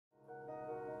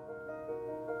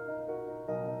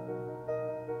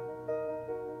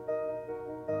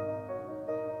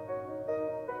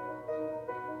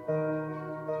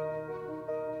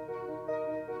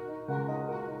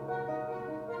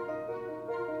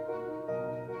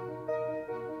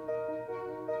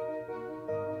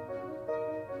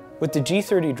With the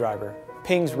G30 driver,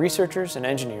 Ping's researchers and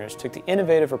engineers took the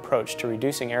innovative approach to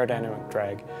reducing aerodynamic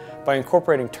drag by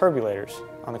incorporating turbulators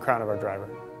on the crown of our driver.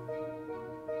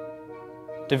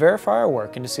 To verify our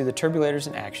work and to see the turbulators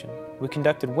in action, we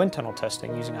conducted wind tunnel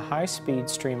testing using a high-speed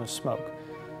stream of smoke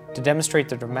to demonstrate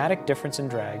the dramatic difference in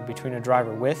drag between a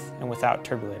driver with and without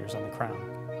turbulators on the crown.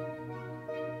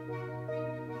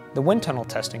 The wind tunnel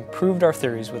testing proved our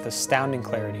theories with astounding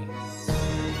clarity.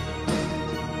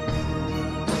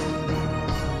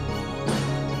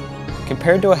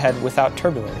 Compared to a head without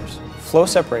turbulators, flow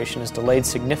separation is delayed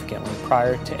significantly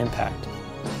prior to impact,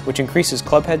 which increases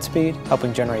club head speed,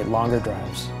 helping generate longer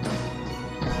drives.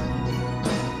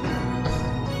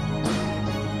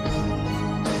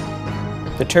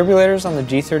 The turbulators on the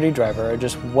G30 driver are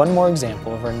just one more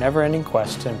example of our never-ending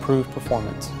quest to improve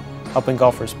performance, helping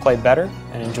golfers play better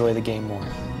and enjoy the game more.